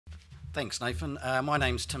Thanks, Nathan. My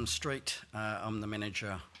name's Tim Street. I'm the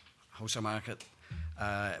manager wholesale market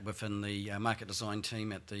within the market design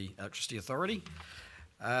team at the Electricity Authority.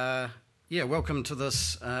 Welcome to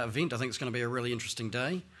this event. I think it's going to be a really interesting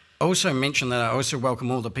day. I also mentioned that I also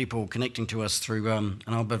welcome all the people connecting to us through, and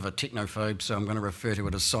I'm a bit of a technophobe, so I'm going to refer to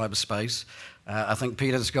it as cyberspace. I think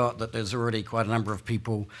Peter's got that there's already quite a number of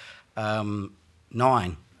people, 9,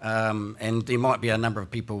 and there might be a number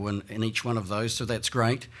of people in each one of those, so that's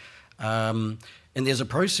great. And there's a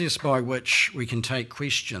process by which we can take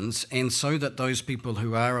questions, and so that those people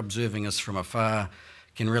who are observing us from afar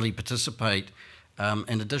can really participate.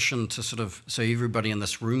 In addition to so everybody in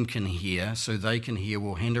this room can hear, so they can hear,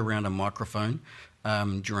 we'll hand around a microphone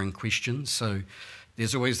during questions. So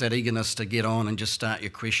there's always that eagerness to get on and just start your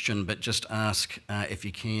question, but just ask if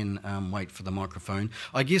you can, wait for the microphone.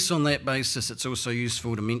 I guess on that basis, it's also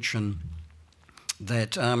useful to mention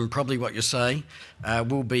that probably what you say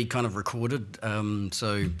will be kind of recorded.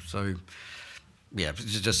 Just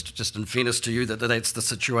in fairness to you, that's the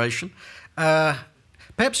situation.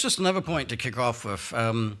 Perhaps just another point to kick off with,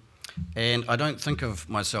 and I don't think of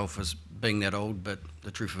myself as being that old, but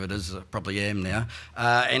the truth of it is I probably am now,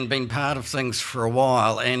 and been part of things for a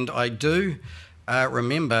while, and I do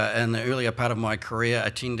remember in the earlier part of my career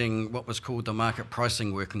attending what was called the Market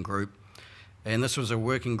Pricing Working Group, and this was a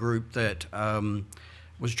working group that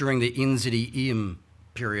was during the NZEM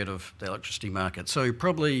period of the electricity market, so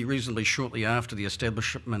probably reasonably shortly after the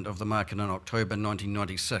establishment of the market in October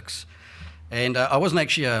 1996. And I wasn't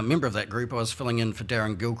actually a member of that group. I was filling in for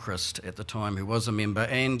Darren Gilchrist at the time, who was a member,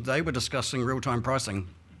 and they were discussing real-time pricing.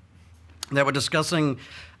 They were discussing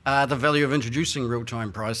the value of introducing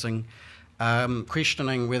real-time pricing,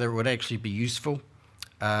 questioning whether it would actually be useful,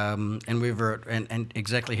 and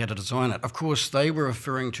exactly how to design it. Of course, they were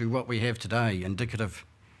referring to what we have today, indicative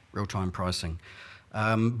real-time pricing.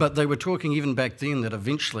 But they were talking even back then that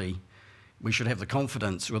eventually we should have the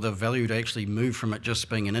confidence or the value to actually move from it just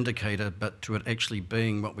being an indicator, but to it actually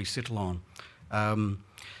being what we settle on.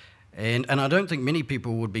 And I don't think many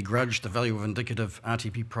people would begrudge the value of indicative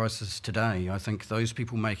RTP prices today. I think those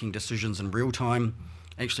people making decisions in real time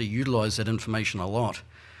actually utilise that information a lot.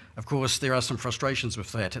 Of course, there are some frustrations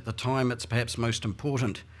with that. At the time, it's perhaps most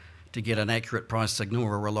important to get an accurate price signal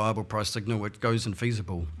or a reliable price signal which goes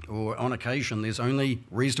infeasible. Or on occasion, there's only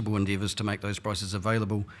reasonable endeavours to make those prices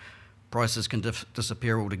available. Prices can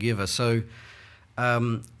disappear altogether. So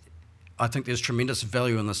I think there's tremendous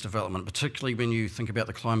value in this development, particularly when you think about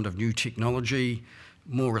the climate of new technology,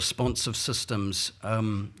 more responsive systems.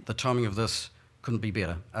 The timing of this couldn't be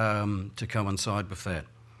better to coincide with that.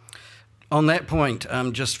 On that point,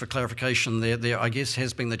 just for clarification, there I guess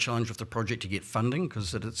has been the challenge with the project to get funding,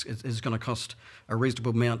 because it is going to cost a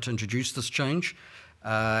reasonable amount to introduce this change.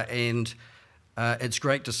 It's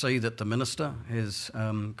great to see that the Minister has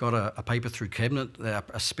got a paper through Cabinet.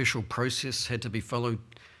 A special process had to be followed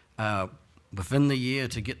within the year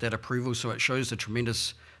to get that approval, so it shows a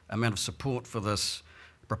tremendous amount of support for this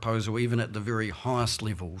proposal, even at the very highest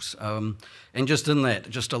levels. And just in that,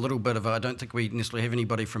 just a little bit of, I don't think we necessarily have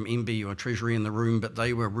anybody from MB or Treasury in the room, but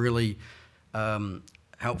they were really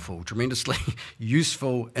helpful, tremendously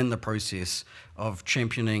useful in the process of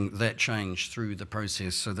championing that change through the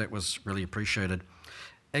process, so that was really appreciated.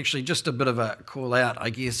 Actually, just a bit of a call out,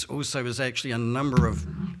 I guess, also is actually a number of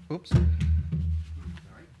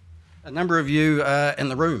you in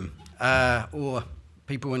the room, or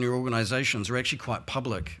people in your organisations are actually quite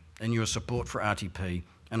public in your support for RTP,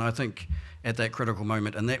 and I think at that critical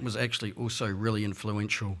moment, and that was actually also really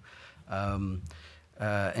influential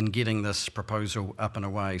in getting this proposal up and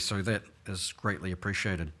away, so that is greatly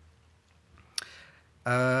appreciated.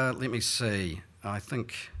 Let me see, I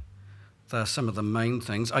think they're some of the main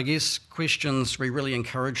things. I guess questions, we really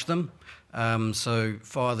encourage them, so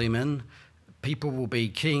fire them in. People will be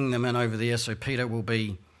keying them in over there, so Peter will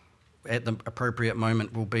be, at the appropriate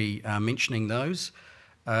moment, will be mentioning those.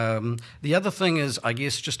 The other thing is, I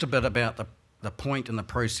guess, just a bit about the point in the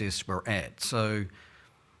process we're at. So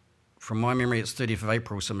from my memory, it's 30th of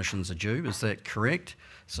April submissions are due, is that correct?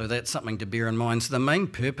 So that's something to bear in mind. So the main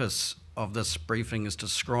purpose of this briefing is to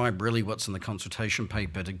describe really what's in the consultation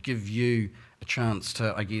paper, to give you a chance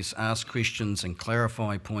to, I guess, ask questions and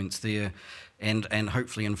clarify points there, and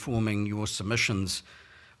hopefully informing your submissions.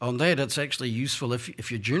 On that, it's actually useful if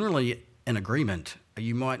you're generally in agreement.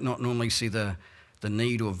 You might not normally see the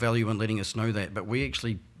need or value in letting us know that, but we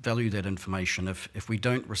actually value that information. If we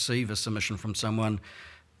don't receive a submission from someone,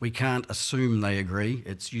 we can't assume they agree.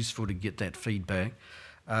 It's useful to get that feedback.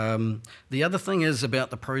 The other thing is about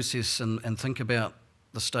the process, and think about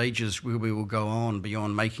the stages where we will go on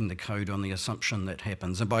beyond making the code on the assumption that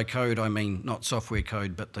happens, and by code I mean not software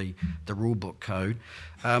code but the rulebook code,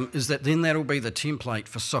 is that then that'll be the template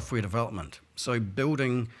for software development. So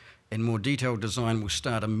building and more detailed design will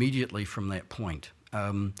start immediately from that point.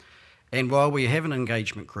 And while we have an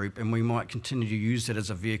engagement group and we might continue to use it as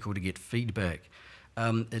a vehicle to get feedback,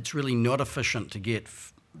 it's really not efficient to get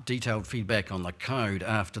detailed feedback on the code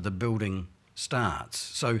after the building starts.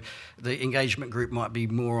 So the engagement group might be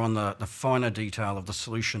more on the finer detail of the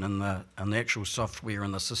solution and the actual software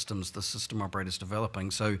and the systems the system operator's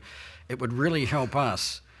developing. So it would really help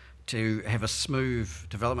us to have a smooth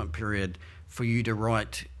development period for you to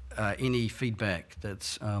write any feedback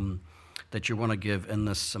that's that you want to give in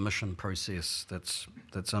this submission process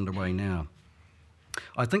that's underway now.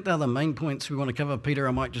 I think they're the main points we want to cover. Peter,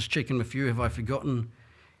 I might just check in with you. Have I forgotten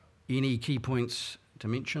any key points to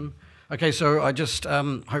mention? Okay, so I just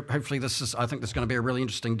hopefully I think this is going to be a really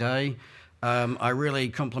interesting day. I really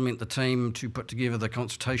compliment the team to put together the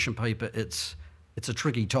consultation paper. It's a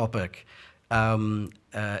tricky topic.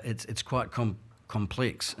 It's quite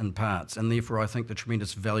complex in parts, and therefore I think the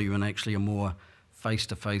tremendous value in actually a more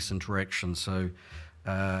face-to-face interaction. So,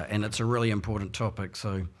 and it's a really important topic.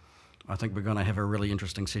 So, I think we're going to have a really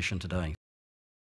interesting session today.